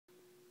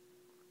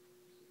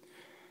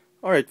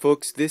Alright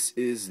folks, this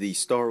is the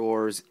Star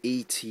Wars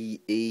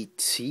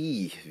AT-AT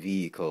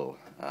vehicle.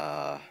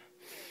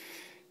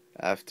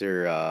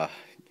 After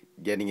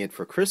getting it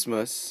for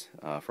Christmas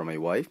from my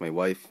wife,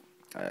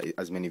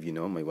 as many of you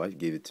know, my wife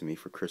gave it to me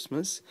for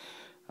Christmas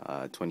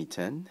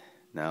 2010.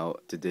 Now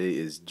today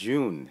is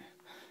June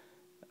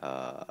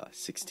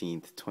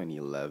 16th,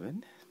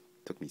 2011.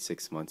 Took me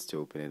 6 months to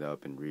open it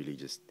up and really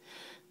just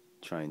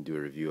try and do a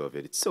review of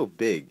it. It's so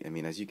big. I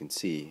mean, as you can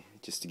see,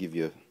 just to give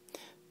you a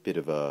bit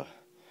of a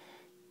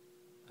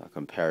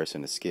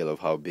comparison, a scale of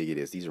how big it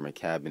is. These are my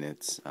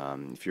cabinets.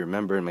 If you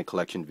remember in my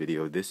collection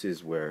video, this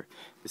is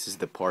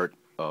the part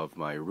of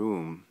my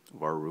room,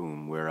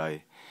 where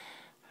I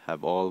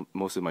have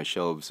most of my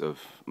shelves of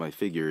my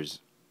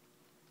figures.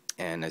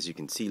 And as you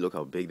can see, look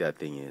how big that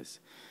thing is.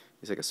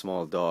 It's like a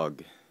small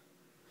dog,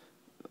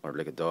 or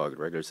like a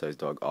regular sized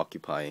dog,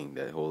 occupying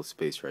that whole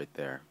space right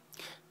there.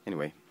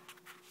 Anyway,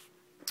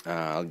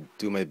 I'll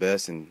do my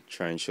best and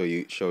try and show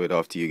it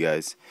off to you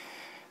guys.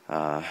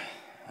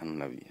 I don't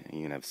know if you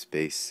even have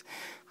space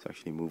to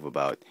actually move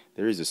about.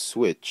 There is a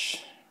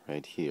switch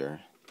right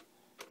here,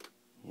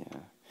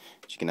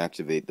 which you can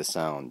activate the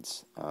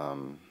sounds.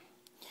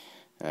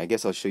 I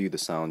guess I'll show you the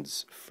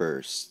sounds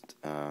first.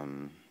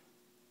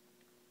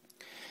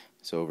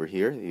 So over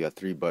here you got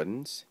 3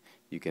 buttons.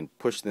 You can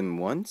push them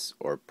once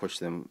or depress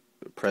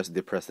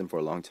them for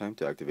a long time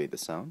to activate the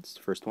sounds.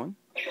 First one,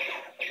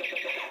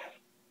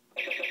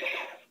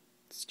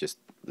 it's just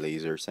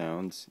laser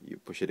sounds. You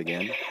push it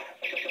again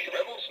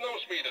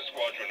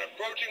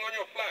on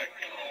your flank.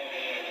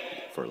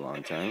 for a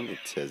long time. It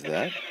says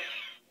that.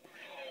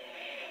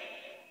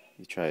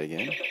 You try it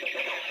again.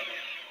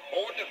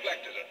 Forward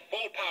deflectors at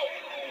full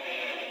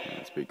power.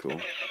 That's pretty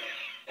cool.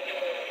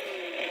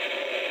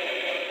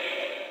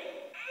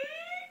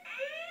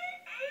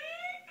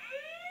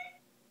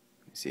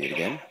 See it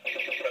again.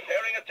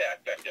 Preparing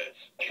attack vectors.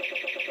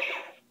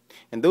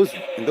 And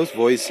those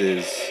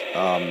voices,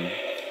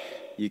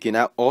 you can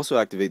also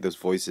activate those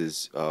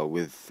voices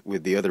with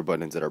the other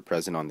buttons that are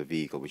present on the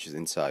vehicle, which is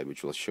inside,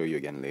 which we'll show you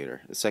again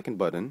later. The second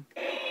button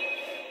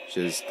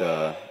just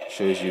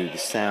shows you the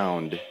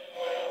sound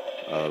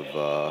of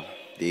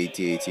the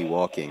AT-AT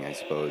walking, I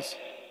suppose.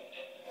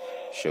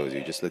 Shows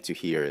you, just lets you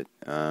hear it.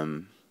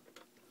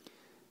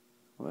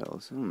 What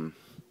else?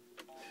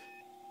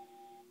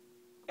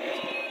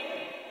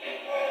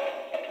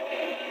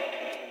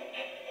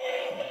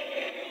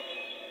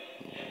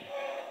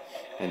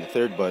 And the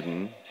third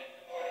button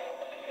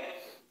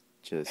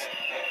just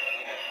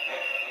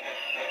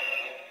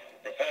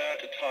prepare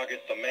to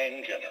target the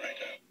main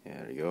generator.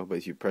 Yeah, there you go. But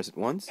if you press it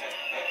once,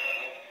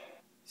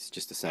 it's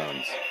just the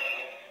sounds.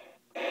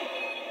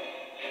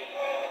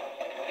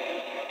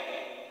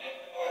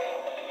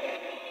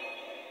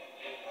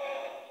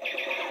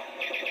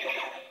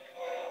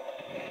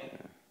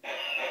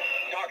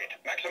 Target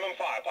maximum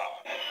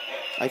firepower.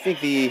 I think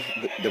the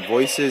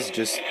voices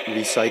just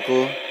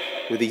recycle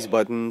with these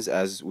buttons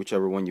as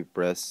whichever one you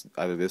press,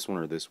 either this one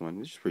or this one,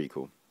 which is pretty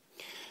cool.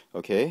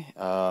 Okay,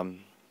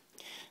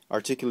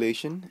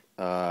 articulation.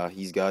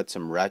 He's got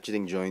some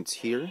ratcheting joints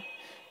here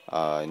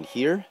and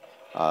here.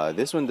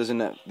 This one doesn't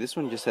have, this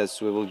one just has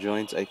swivel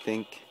joints, I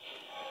think.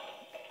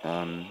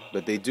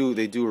 But they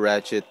do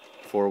ratchet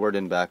forward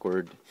and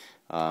backward.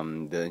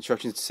 The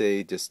instructions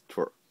say, just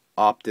for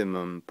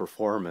optimum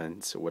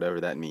performance, or whatever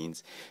that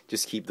means,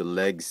 just keep the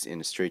legs in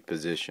a straight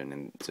position,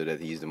 and so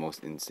that he's the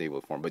most unstable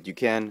form. But you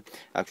can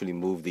actually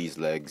move these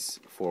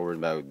legs forward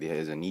and backward.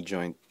 There's a knee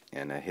joint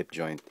and a hip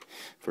joint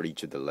for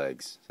each of the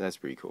legs, so that's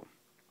pretty cool.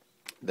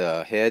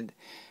 The head,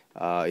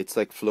 it's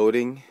like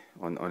floating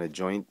on a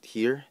joint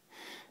here,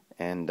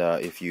 and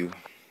if you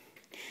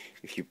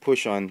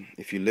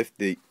lift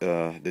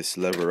this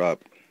lever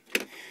up,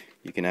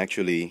 you can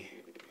actually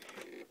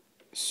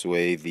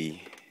sway the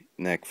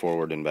neck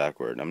forward and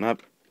backward. I'm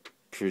not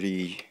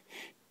pretty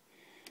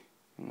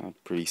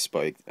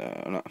spiked.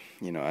 I'm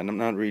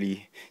not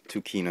really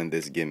too keen on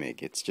this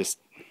gimmick. It's just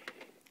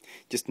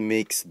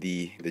makes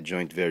the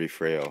joint very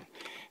frail.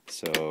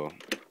 So,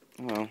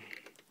 well,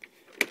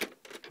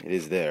 it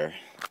is there.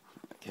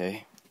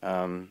 Okay.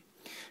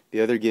 The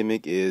other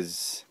gimmick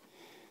is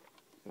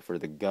for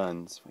the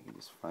guns. If I can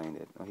just find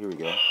it. Oh, here we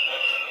go.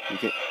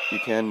 You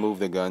can move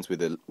the guns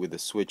with a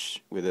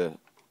switch, with a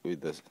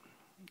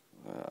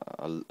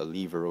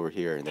lever over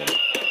here, and then,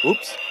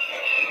 oops,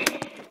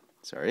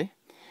 sorry,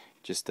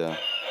 just no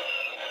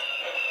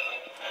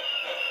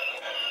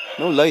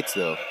lights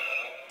though.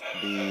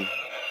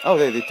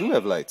 They do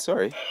have lights.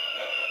 Sorry.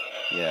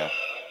 Yeah.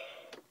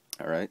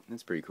 All right,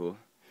 that's pretty cool.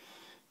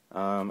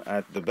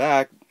 At the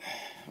back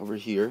over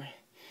here,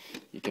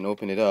 you can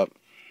open it up,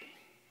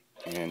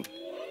 and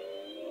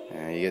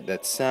you get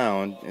that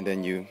sound, and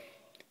then you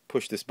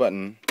push this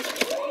button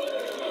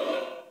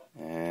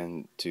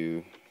and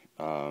to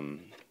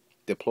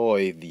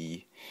deploy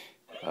the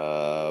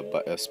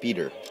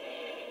speeder,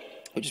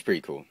 which is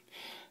pretty cool.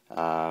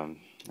 I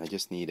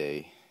just need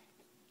a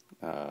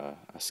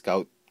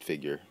scout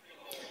figure.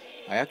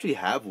 I actually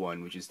have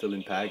one, which is still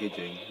in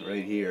packaging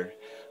right here.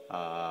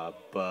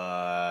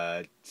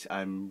 But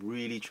I'm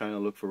really trying to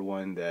look for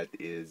one that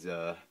is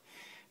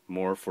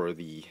more for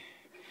the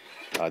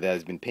that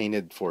has been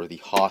painted for the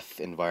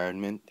Hoth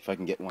environment. If I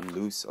can get one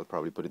loose, I'll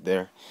probably put it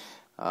there.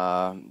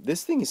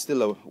 This thing is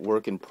still a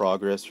work in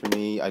progress for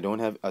me. I don't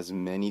have as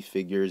many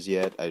figures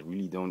yet. I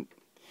really don't.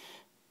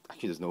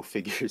 Actually, there's no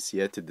figures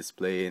yet to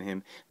display in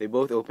him. They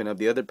both open up.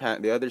 The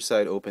other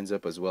side opens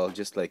up as well,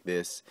 just like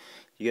this.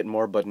 You get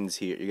more buttons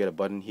here. You get a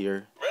button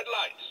here. Red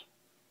lights.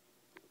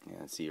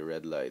 Yeah, see a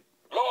red light.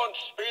 Launch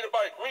speeder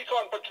bike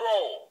recon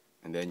patrol.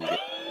 And then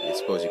I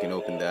suppose you can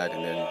open that,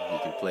 and then you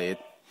can play it.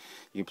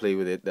 You can play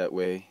with it that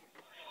way,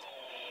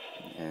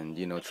 and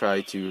you know,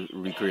 try to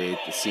recreate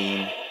the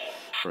scene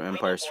from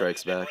Empire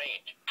Strikes Back.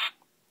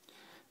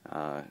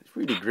 It's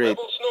really great.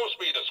 Rebel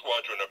snowspeeder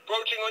squadron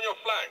approaching on your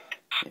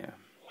flank. Yeah.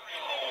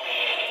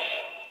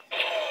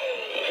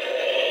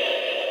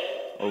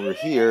 Over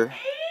here,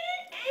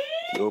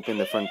 if you open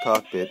the front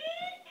cockpit,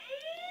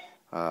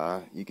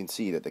 you can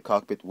see that the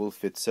cockpit will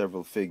fit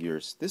several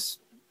figures. This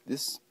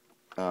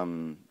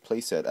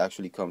playset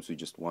actually comes with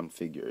just one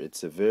figure.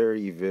 It's a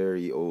very,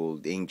 very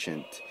old,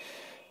 ancient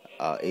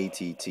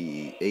AT-AT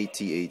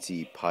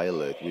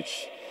pilot,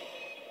 which,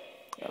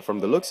 from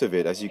the looks of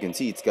it, as you can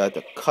see, it's got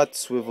a cut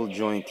swivel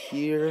joint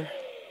here,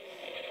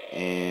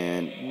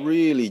 and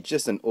really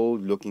just an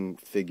old-looking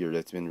figure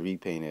that's been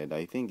repainted.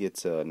 I think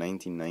it's a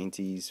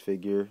 1990s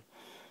figure.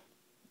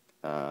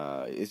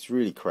 It's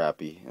really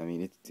crappy. I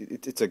mean,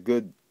 it's a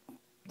good,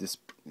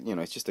 you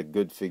know, it's just a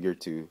good figure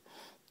to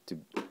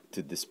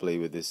display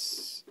with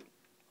this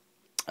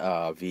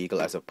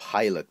vehicle as a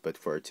pilot, but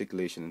for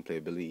articulation and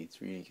playability,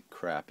 it's really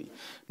crappy.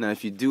 Now,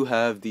 if you do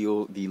have the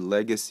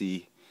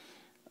Legacy,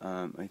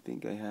 I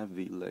think I have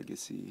the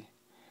Legacy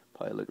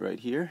pilot right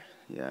here.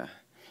 Yeah,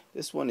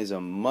 this one is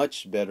a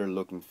much better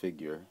looking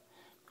figure.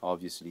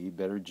 Obviously,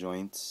 better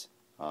joints,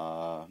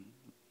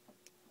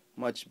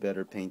 much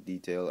better paint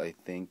detail, I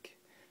think,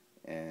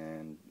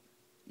 and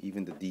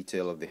even the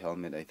detail of the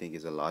helmet, I think,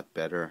 is a lot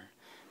better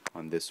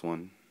on this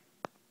one.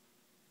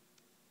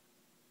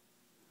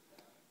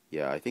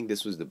 Yeah, I think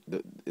this was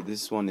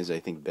this one is, I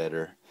think,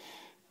 better,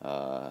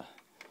 a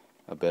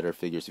better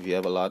figure. So if you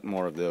have a lot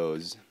more of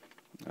those,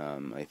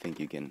 I think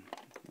you can,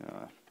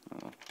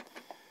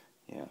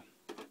 yeah,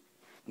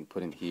 you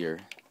put him here.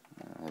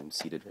 I have him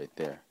seated right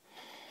there,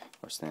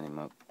 or stand him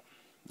up.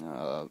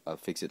 I'll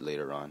fix it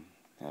later on.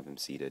 Have him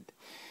seated.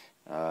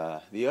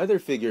 The other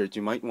figure that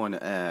you might want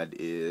to add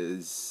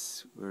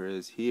is, where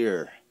is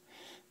here?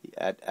 The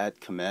AT-AT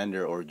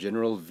Commander, or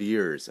General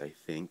Veers, I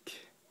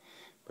think,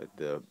 but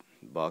the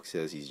box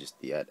says he's just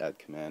the AT-AT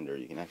Commander.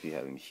 You can actually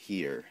have him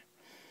here.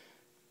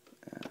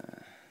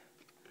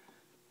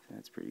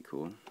 That's pretty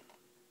cool.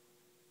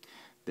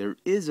 There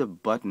is a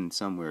button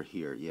somewhere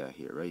here. Yeah,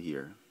 here, right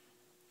here.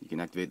 You can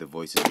activate the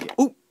voices again.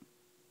 Oh!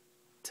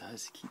 It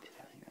does keep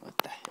having that. What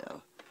the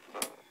hell?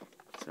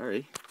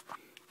 Sorry.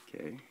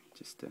 Okay,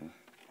 just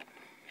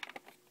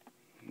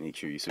make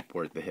sure you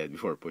support the head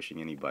before pushing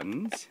any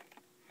buttons.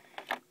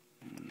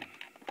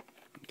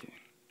 Okay.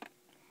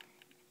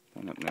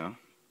 Turn up now.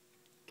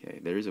 Okay,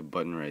 there is a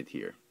button right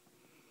here.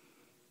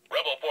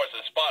 Rebel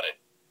forces spotted.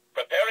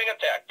 Preparing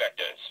attack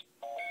vectors.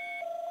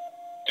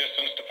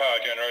 Distance to power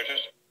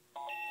generators.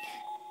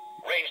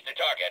 Range to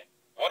target.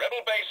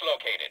 Rebel base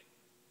located.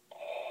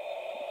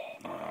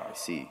 I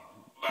see.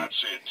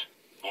 That's it.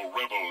 The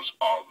rebels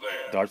are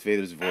there. Darth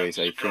Vader's voice,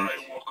 I think,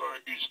 Skywalker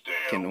is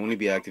there. can only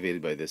be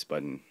activated by this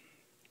button.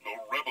 The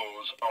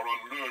rebels are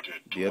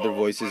alerted. The other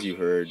voices you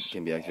heard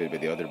can be activated by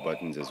the other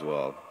buttons as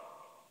well.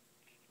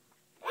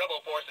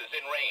 Rebel forces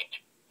in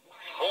range.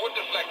 Forward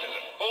deflectors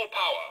at full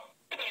power.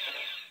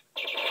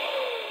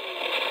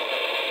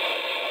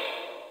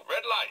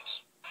 Red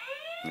lights.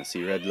 You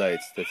see red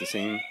lights. That's the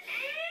same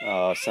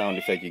sound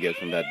effect you get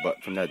from that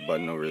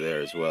button over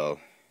there as well.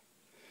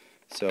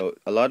 So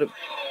a lot of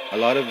the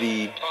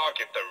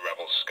Target the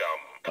rebel scum.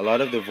 a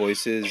lot of the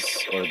voices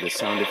or the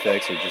sound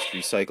effects are just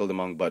recycled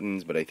among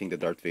buttons, but I think the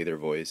Darth Vader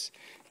voice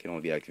can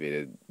only be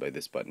activated by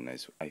this button,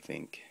 I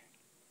think.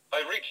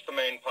 I've reached the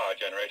main power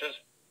generators.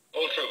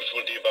 All troops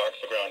will debark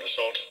for ground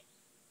assault.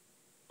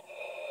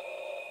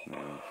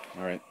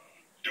 Alright.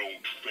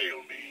 Don't fail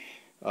me.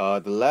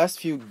 The last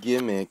few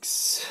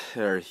gimmicks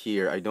are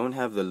here. I don't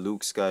have the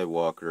Luke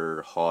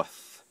Skywalker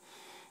Hoth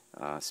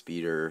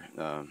speeder.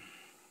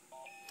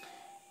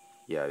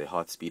 Yeah, the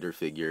Hoth speeder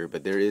figure,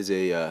 but there is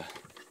a.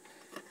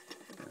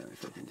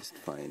 If I can just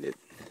find it,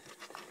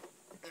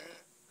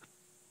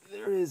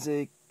 there is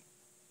a.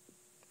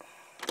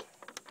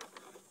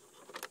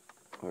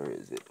 Where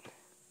is it?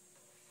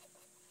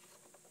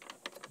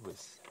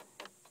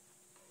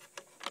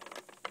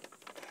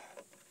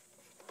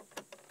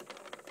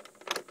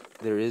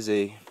 There is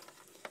a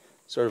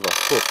sort of a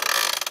hook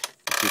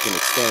that you can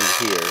extend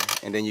here,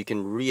 and then you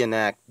can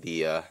reenact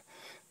the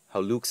how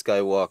Luke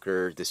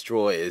Skywalker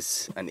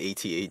destroys an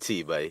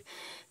AT-AT by,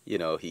 you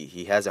know,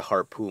 he has a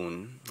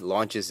harpoon,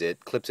 launches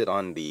it, clips it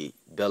on the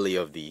belly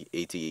of the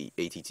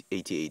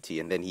AT-AT,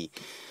 and then he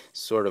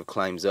sort of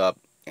climbs up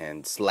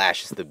and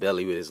slashes the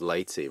belly with his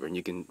lightsaber. And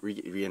you can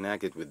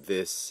reenact it with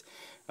this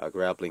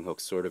grappling hook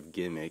sort of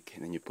gimmick.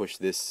 And then you push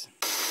this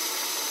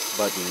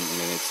button, and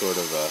then it's sort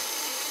of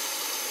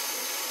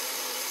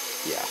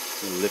yeah,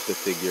 you lift the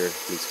figure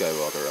Luke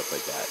Skywalker up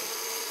like that.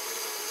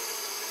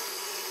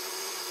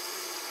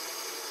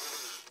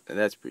 And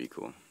that's pretty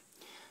cool.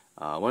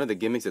 One of the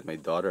gimmicks that my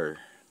daughter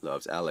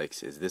loves,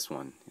 Alex, is this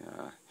one.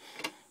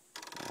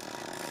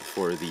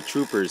 For the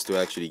troopers to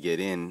actually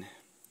get in,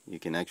 you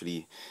can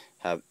actually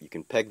you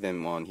can peg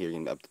them on here. You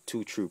can have up to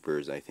 2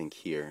 troopers, I think,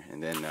 here,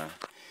 and then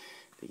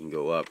they can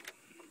go up.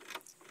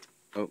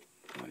 Oh,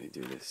 how do you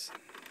do this?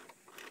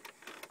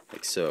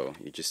 Like so.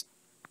 You just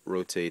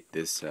rotate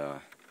this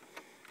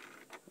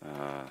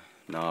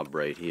knob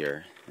right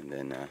here, and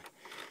then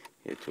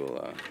it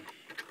will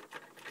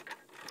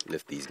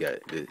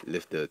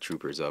lift the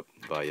troopers up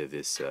via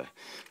this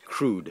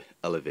crude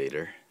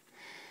elevator.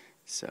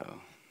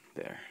 So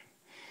there.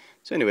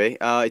 So anyway,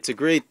 it's a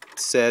great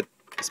set,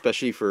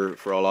 especially for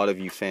a lot of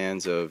you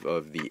fans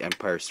of the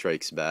Empire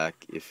Strikes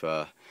Back. If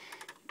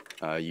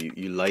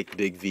you like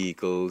big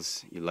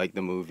vehicles, you like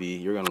the movie,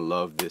 you're gonna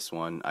love this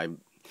one. I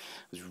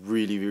was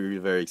really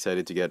very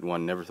excited to get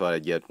one. Never thought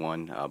I'd get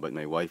one, but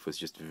my wife was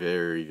just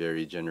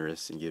very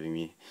generous in giving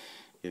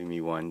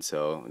me one.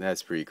 So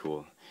that's pretty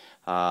cool.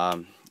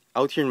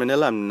 Out here in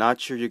Manila, I'm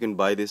not sure you can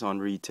buy this on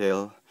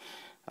retail.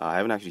 I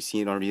haven't actually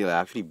seen it on retail. I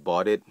actually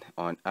bought it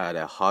at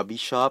a hobby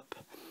shop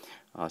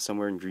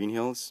somewhere in Green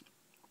Hills.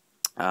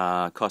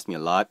 Cost me a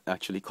lot,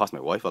 actually. Cost my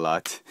wife a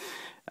lot.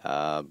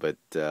 But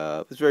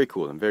it was very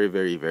cool. I'm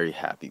very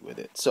happy with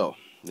it. So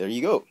there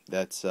you go.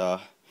 That's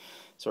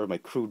sort of my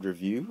crude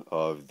review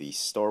of the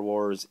Star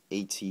Wars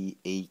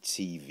AT-AT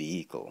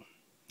vehicle.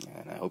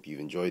 And I hope you've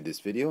enjoyed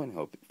this video, and I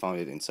hope you found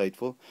it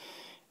insightful.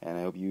 And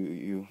I hope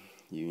you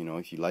know,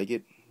 if you like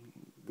it,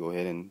 go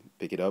ahead and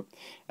pick it up,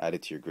 add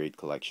it to your great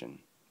collection.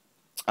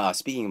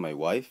 Speaking of my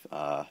wife,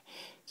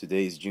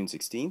 today is June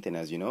 16th, and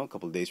as you know, a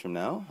couple of days from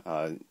now,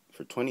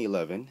 for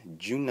 2011,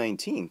 June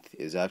 19th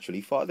is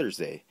actually Father's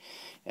Day.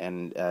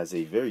 And as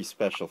a very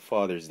special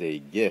Father's Day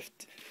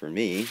gift for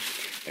me,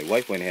 my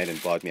wife went ahead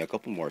and bought me a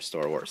couple more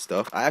Star Wars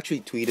stuff. I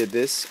actually tweeted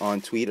this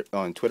on Twitter.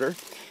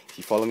 If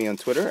you follow me on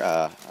Twitter,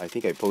 I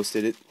think I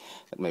posted it,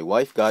 that my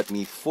wife got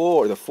me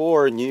the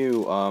four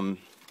new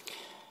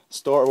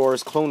Star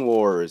Wars Clone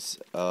Wars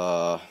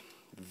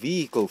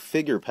vehicle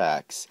figure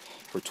packs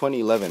for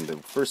 2011, the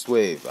first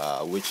wave,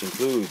 which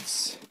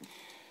includes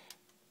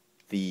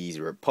the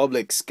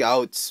Republic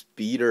Scout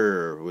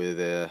Speeder with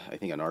I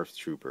think an ARF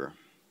Trooper.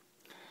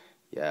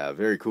 Yeah,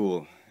 very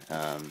cool.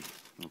 I'll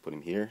put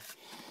him here.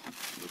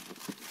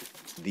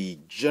 The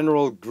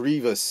General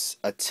Grievous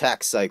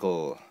Attack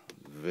Cycle.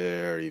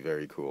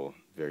 Very cool.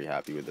 Very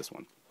happy with this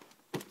one.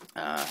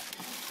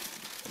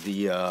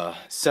 The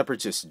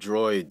Separatist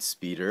Droid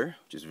Speeder,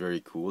 which is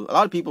very cool. A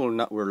lot of people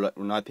were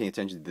not paying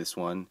attention to this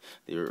one.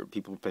 There were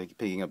people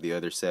picking up the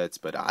other sets,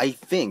 but I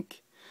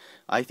think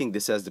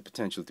this has the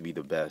potential to be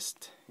the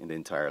best in the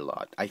entire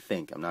lot. I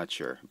think. I'm not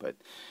sure, but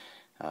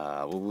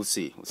we'll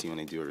see. We'll see when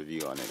I do a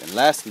review on it. And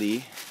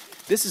lastly,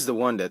 this is the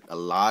one that a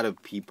lot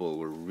of people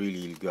were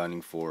really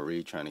gunning for,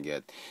 really trying to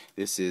get.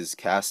 This is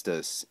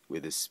Castus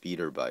with his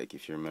speeder bike.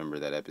 If you remember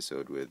that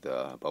episode with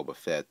Boba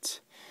Fett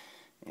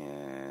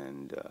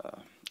and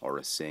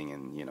Aura Singh,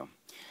 and you know,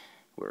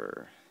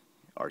 where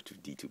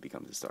R2-D2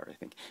 becomes a star, I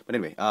think. But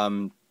anyway,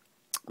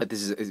 but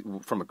this is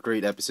from a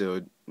great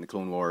episode in the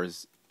Clone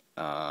Wars.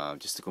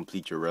 Just to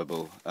complete your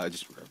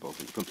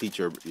complete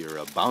your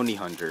bounty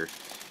hunter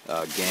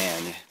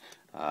gang.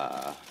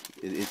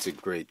 It's a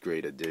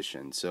great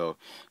addition. So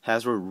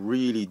Hasbro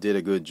really did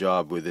a good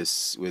job with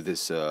this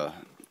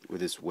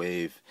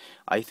wave.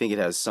 I think it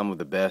has some of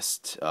the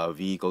best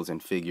vehicles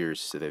and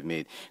figures that they've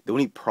made. The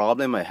only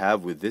problem I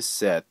have with this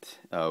set,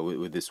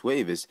 with this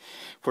wave, is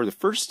for the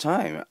first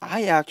time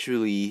I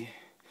actually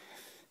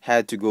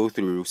had to go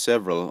through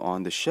several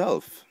on the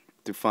shelf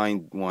to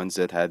find ones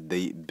that had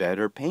the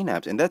better paint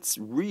apps. And that's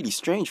really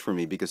strange for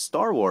me, because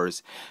Star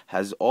Wars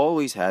has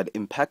always had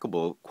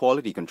impeccable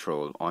quality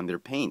control on their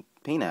paint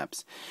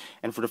apps.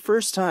 And for the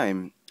first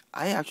time,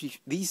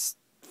 these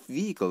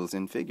vehicles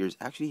and figures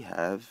actually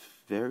have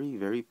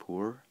very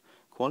poor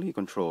quality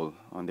control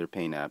on their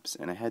paint apps,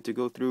 and I had to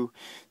go through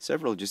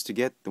several just to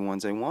get the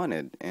ones I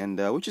wanted, and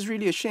which is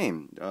really a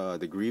shame.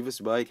 The Grievous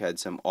bike had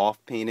some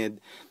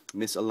off-painted,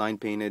 misaligned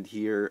painted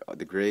here.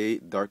 The gray,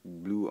 dark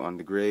blue on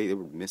the gray, they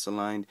were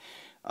misaligned.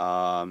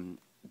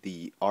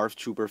 The ARF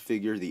Trooper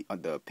figure, the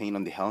paint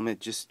on the helmet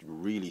just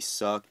really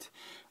sucked.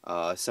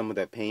 Some of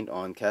that paint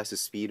on Castus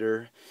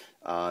Speeder,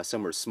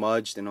 some were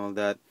smudged and all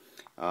that.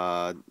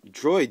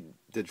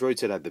 The droid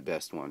set had the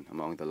best one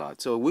among the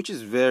lot, so which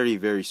is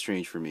very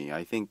strange for me.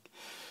 I think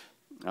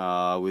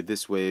with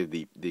this wave,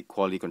 the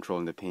quality control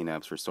and the paint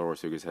apps for Star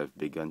Wars figures have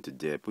begun to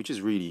dip, which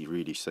is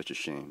really such a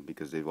shame,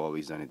 because they've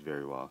always done it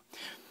very well.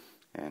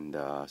 And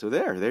so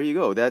there you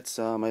go. That's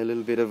my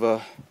little bit of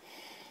a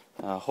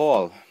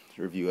haul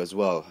review as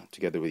well,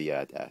 together with the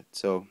ad.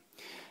 So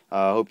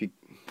hope you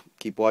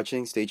keep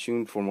watching. Stay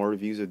tuned for more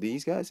reviews of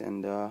these guys,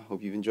 and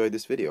hope you've enjoyed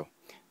this video.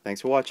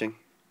 Thanks for watching.